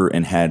older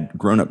and had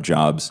grown-up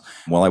jobs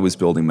while I was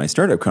building my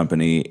startup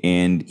company.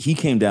 And he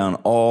came down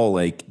all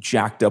like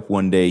jacked up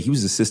one day. He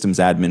was a systems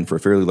admin for a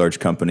fairly large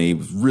company,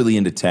 was really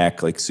into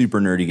tech, like super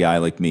nerdy guy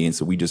like me. And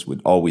so we just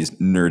would always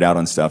nerd out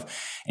on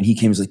stuff. And he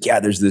came and was like, yeah,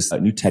 there's this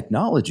new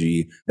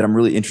technology that I'm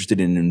really interested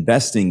in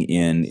investing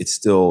in.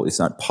 It's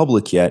not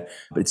public yet,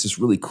 but it's this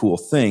really cool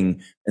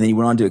thing. And then he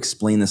went on to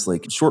explain this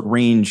like short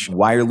range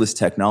wireless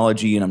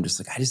technology. And I'm just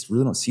like, I just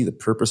really don't see the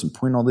purpose in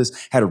pointing all this.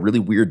 Had a really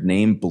weird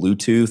name,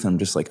 Bluetooth. I'm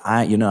just like,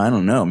 I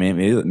don't know, man,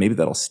 maybe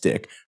that'll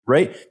stick,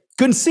 right?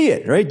 Couldn't see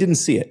it, right? Didn't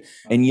see it.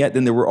 And yet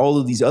then there were all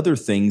of these other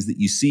things that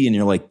you see and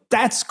you're like,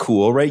 that's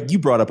cool, right? You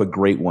brought up a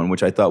great one,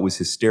 which I thought was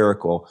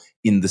hysterical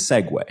in the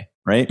Segway,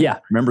 right? Yeah.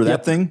 Remember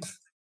that thing?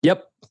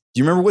 Yep. Do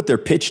you remember what their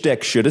pitch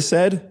deck should have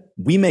said?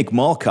 We make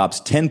mall cops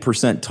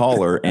 10%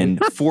 taller and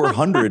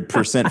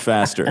 400%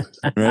 faster,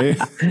 right?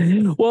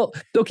 Well,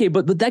 okay,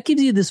 but that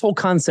gives you this whole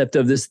concept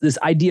of this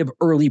idea of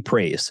early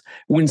praise.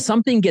 When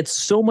something gets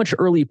so much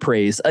early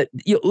praise,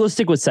 let's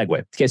stick with Segway.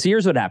 Okay, so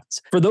here's what happens.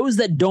 For those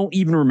that don't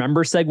even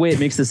remember Segway, it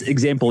makes this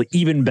example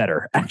even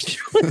better,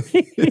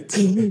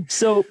 actually.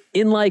 So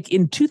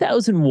in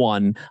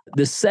 2001,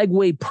 the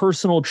Segway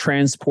personal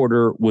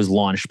transporter was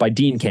launched by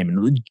Dean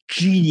Kamen,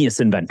 genius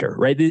inventor,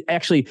 right?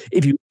 Actually,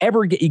 if you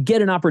ever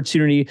get an opportunity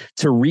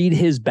to read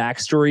his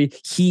backstory,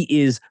 he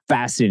is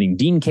fascinating.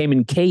 Dean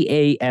Kamen,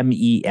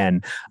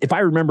 Kamen. If I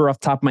remember off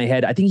the top of my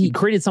head, I think he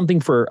created something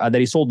for that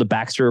he sold to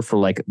Baxter for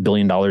like $1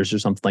 billion or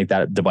something like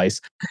that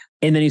device.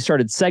 And then he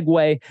started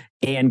Segway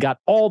and got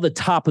all the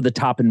top of the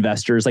top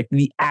investors, like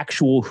the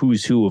actual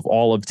who's who of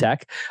all of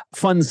tech.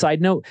 Fun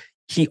side note.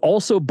 He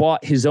also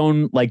bought his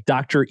own like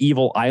Dr.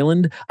 Evil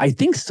Island, I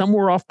think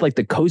somewhere off like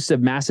the coast of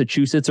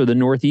Massachusetts or the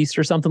Northeast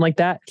or something like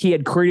that. He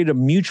had created a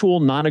mutual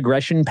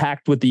non-aggression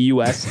pact with the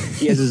US.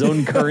 He has his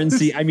own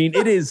currency. I mean,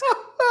 it is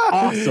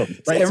awesome.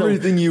 Right?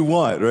 Everything you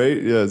want,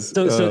 right? Yes.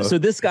 So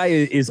this guy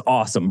is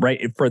awesome,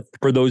 right?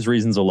 For those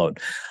reasons alone.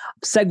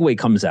 Segway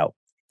comes out.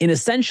 And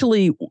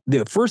essentially,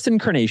 the first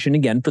incarnation,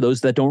 again, for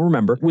those that don't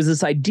remember, was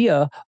this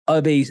idea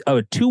of a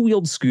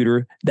two-wheeled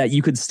scooter that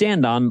you could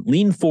stand on,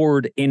 lean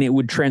forward, and it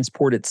would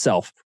transport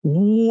itself.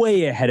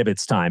 Way ahead of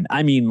its time.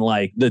 I mean,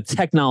 like, the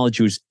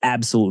technology was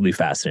absolutely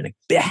fascinating.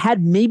 It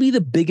had maybe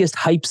the biggest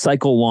hype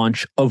cycle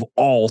launch of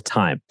all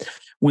time.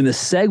 When the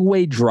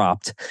Segway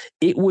dropped,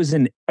 it was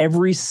in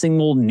every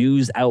single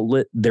news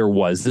outlet there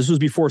was. This was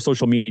before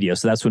social media,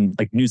 so that's when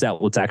like news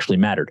outlets actually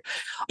mattered.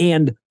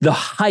 And the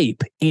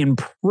hype and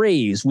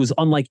praise was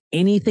unlike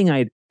anything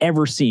I'd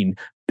ever seen.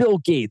 Bill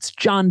Gates,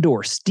 John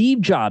Doerr, Steve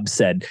Jobs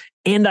said,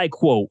 and I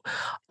quote,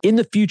 "In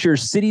the future,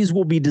 cities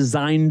will be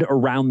designed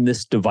around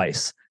this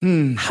device."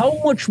 How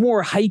much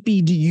more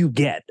hypey do you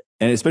get?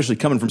 And especially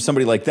coming from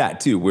somebody like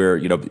that too, where,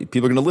 you know,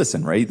 people are going to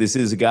listen, right? This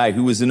is a guy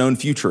who was a known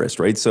futurist,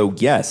 right? So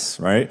yes,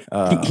 right?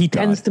 He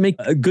tends to make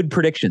good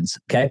predictions.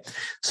 Okay.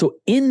 So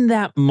in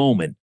that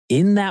moment,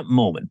 Dean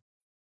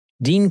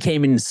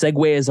Kamen and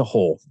Segway as a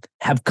whole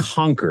have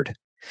conquered.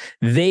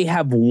 They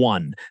have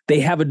won.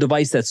 They have a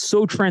device that's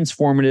so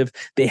transformative.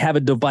 They have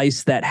a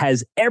device that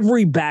has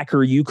every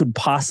backer you could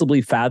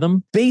possibly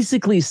fathom,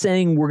 basically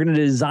saying we're going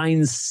to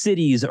design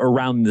cities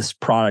around this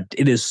product.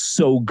 It is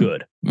so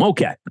good.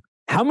 Okay.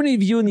 How many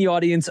of you in the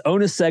audience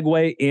own a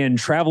Segway and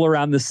travel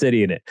around the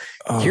city in it?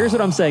 Here's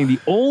what I'm saying. The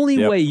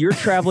only way you're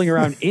traveling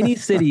around any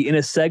city in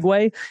a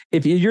Segway,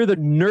 if you're the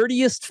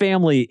nerdiest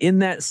family in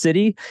that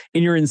city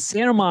and you're in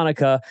Santa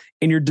Monica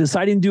and you're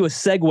deciding to do a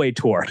Segway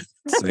tour.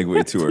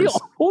 Segway tours.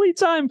 The only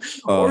time,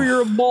 or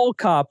you're a mall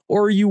cop,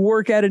 or you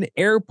work at an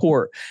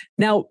airport.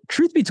 Now,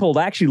 truth be told,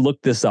 I actually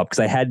looked this up because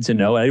I had to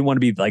know. I didn't want to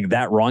be like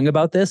that wrong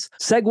about this.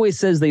 Segway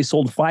says they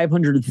sold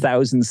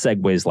 500,000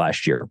 Segways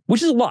last year,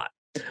 which is a lot.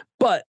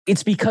 But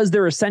it's because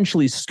they're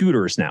essentially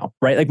scooters now,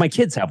 right? Like my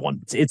kids have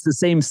one. It's the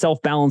same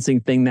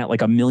self-balancing thing that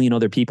like a million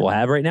other people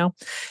have right now.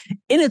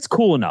 And it's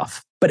cool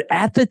enough. But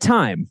at the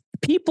time,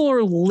 people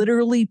are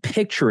literally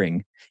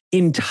picturing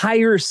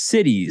entire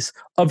cities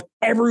of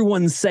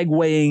everyone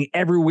segwaying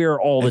everywhere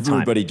all the time.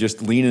 Everybody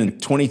just leaning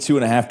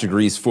 22.5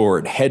 degrees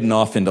forward, heading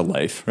off into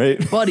life,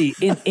 right? Buddy,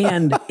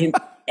 and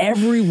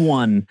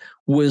everyone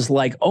was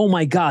like, oh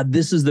my God,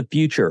 this is the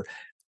future.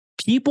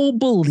 People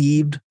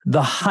believed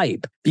the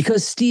hype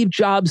because Steve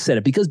Jobs said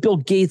it, because Bill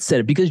Gates said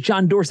it, because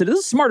John Doerr said it. This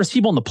is the smartest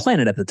people on the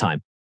planet at the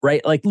time,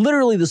 right? Like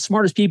literally the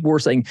smartest people were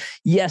saying,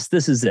 yes,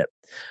 this is it.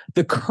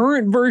 The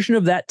current version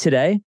of that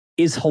today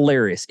is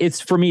hilarious.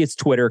 For me, it's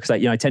Twitter because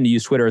I tend to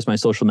use Twitter as my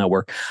social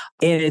network.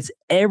 And it's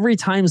every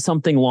time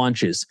something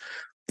launches,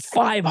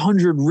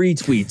 500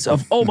 retweets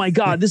of, oh my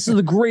God, this is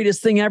the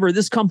greatest thing ever.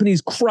 This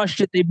company's crushed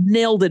it. They've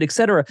nailed it,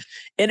 etc.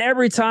 And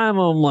every time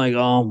I'm like,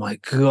 oh my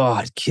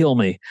God, kill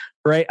me.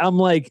 Right. I'm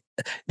like,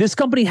 this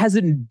company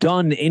hasn't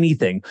done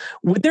anything.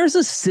 When there's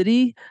a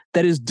city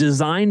that is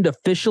designed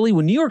officially,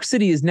 when New York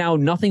City is now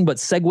nothing but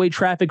Segway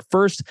traffic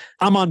first,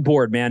 I'm on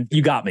board, man.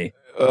 You got me.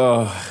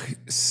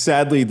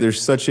 Sadly, there's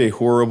such a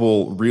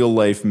horrible real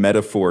life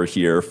metaphor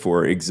here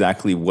for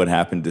exactly what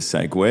happened to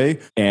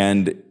Segway.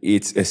 And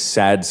it's a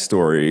sad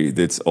story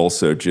that's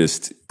also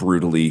just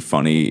brutally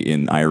funny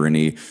in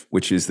irony,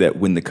 which is that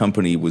when the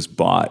company was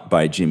bought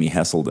by Jimmy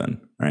Heselden,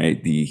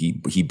 right?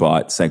 He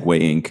bought Segway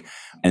Inc.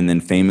 and then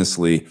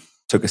famously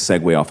took a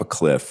Segway off a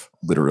cliff,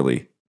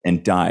 literally,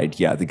 and died.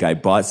 Yeah, the guy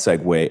bought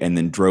Segway and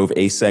then drove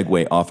a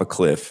Segway off a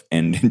cliff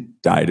and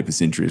died of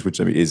his injuries, which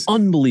I mean is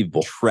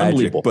unbelievable,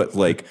 tragic. But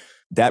like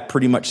that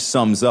pretty much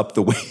sums up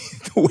the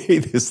way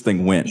this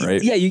thing went,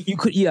 right? Yeah, you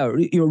could. Yeah,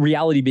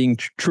 reality being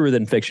truer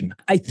than fiction.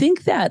 I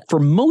think that for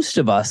most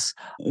of us,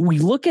 we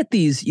look at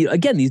these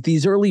again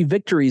these early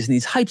victories and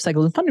these hype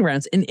cycles and funding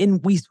rounds,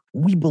 and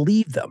we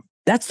believe them.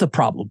 That's the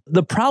problem.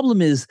 The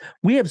problem is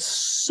we have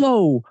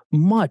so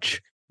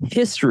much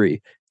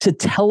history to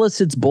tell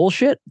us it's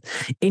bullshit.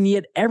 And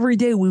yet every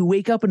day we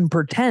wake up and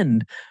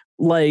pretend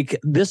like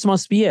this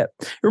must be it.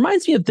 It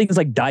reminds me of things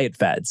like diet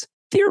fads.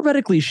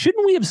 Theoretically,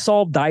 shouldn't we have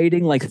solved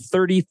dieting like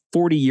 30,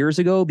 40 years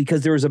ago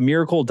because there was a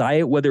miracle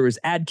diet, whether it was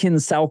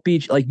Atkins, South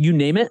Beach, like you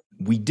name it?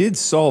 We did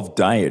solve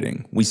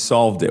dieting. We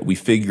solved it. We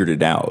figured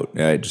it out.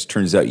 It just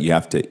turns out you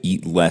have to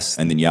eat less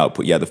and then you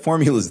output. Yeah, the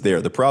formula is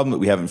there. The problem that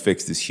we haven't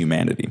fixed is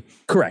humanity.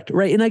 Correct.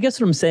 Right. And I guess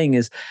what I'm saying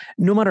is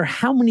no matter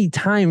how many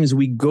times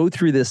we go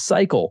through this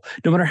cycle,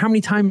 no matter how many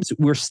times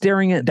we're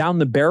staring at down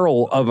the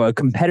barrel of a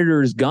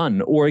competitor's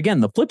gun, or again,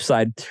 the flip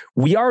side,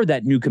 we are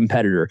that new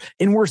competitor.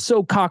 And we're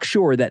so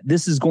cocksure that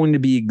this is going to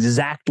be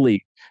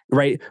exactly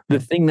right, the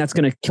thing that's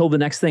going to kill the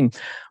next thing.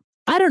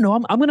 I don't know.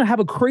 I'm going to have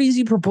a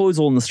crazy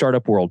proposal in the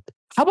startup world.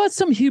 How about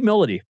some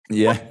humility?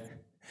 Yeah,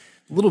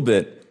 a little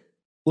bit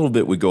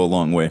would go a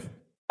long way.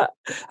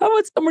 How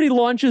about somebody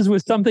launches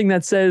with something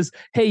that says,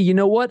 hey, you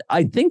know what?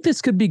 I think this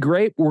could be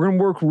great. We're going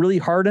to work really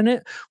hard on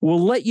it.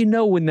 We'll let you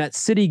know when that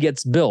city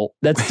gets built.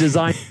 That's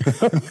designed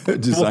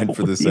designed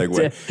for the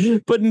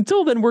Segway. But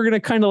until then, we're going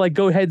to kind of like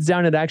go heads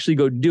down and actually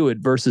go do it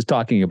versus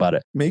talking about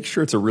it. Make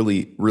sure it's a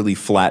really, really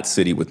flat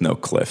city with no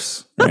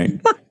cliffs,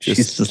 right?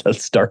 Jesus,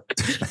 that's dark.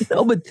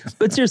 No,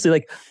 but seriously,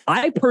 like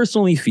I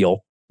personally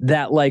feel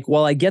that like,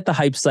 well, I get the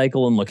hype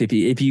cycle, and look, if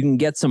you can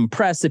get some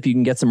press, if you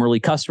can get some early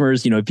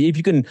customers, if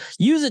you can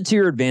use it to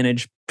your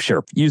advantage,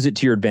 sure, use it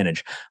to your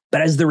advantage.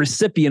 But as the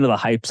recipient of the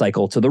hype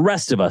cycle, to the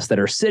rest of us that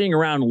are sitting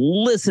around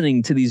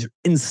listening to these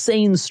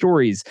insane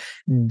stories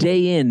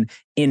day in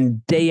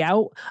and day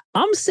out,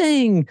 I'm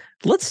saying,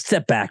 let's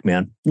step back,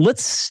 man.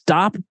 Let's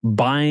stop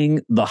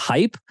buying the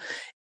hype.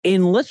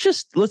 And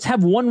let's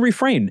have one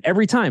refrain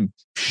every time.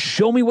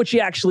 Show me what you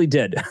actually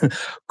did.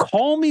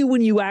 Call me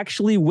when you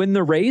actually win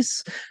the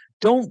race.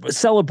 Don't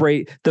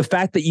celebrate the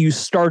fact that you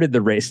started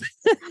the race.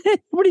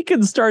 Nobody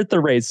can start the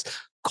race.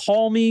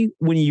 Call me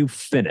when you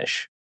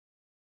finish.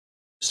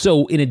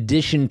 So in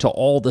addition to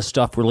all the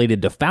stuff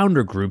related to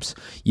founder groups,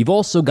 you've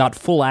also got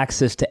full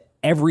access to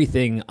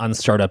everything on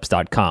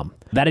startups.com.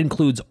 That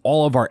includes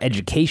all of our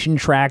education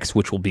tracks,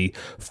 which will be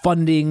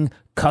funding,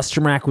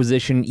 customer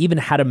acquisition, even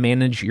how to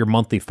manage your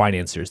monthly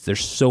financiers.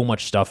 There's so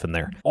much stuff in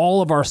there.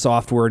 All of our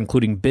software,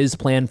 including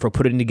BizPlan for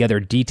putting together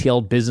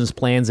detailed business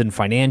plans and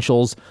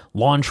financials,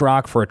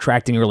 LaunchRock for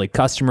attracting early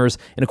customers,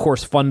 and of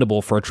course,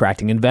 Fundable for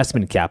attracting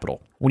investment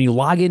capital. When you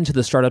log into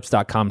the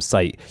startups.com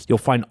site, you'll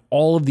find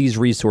all of these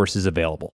resources available.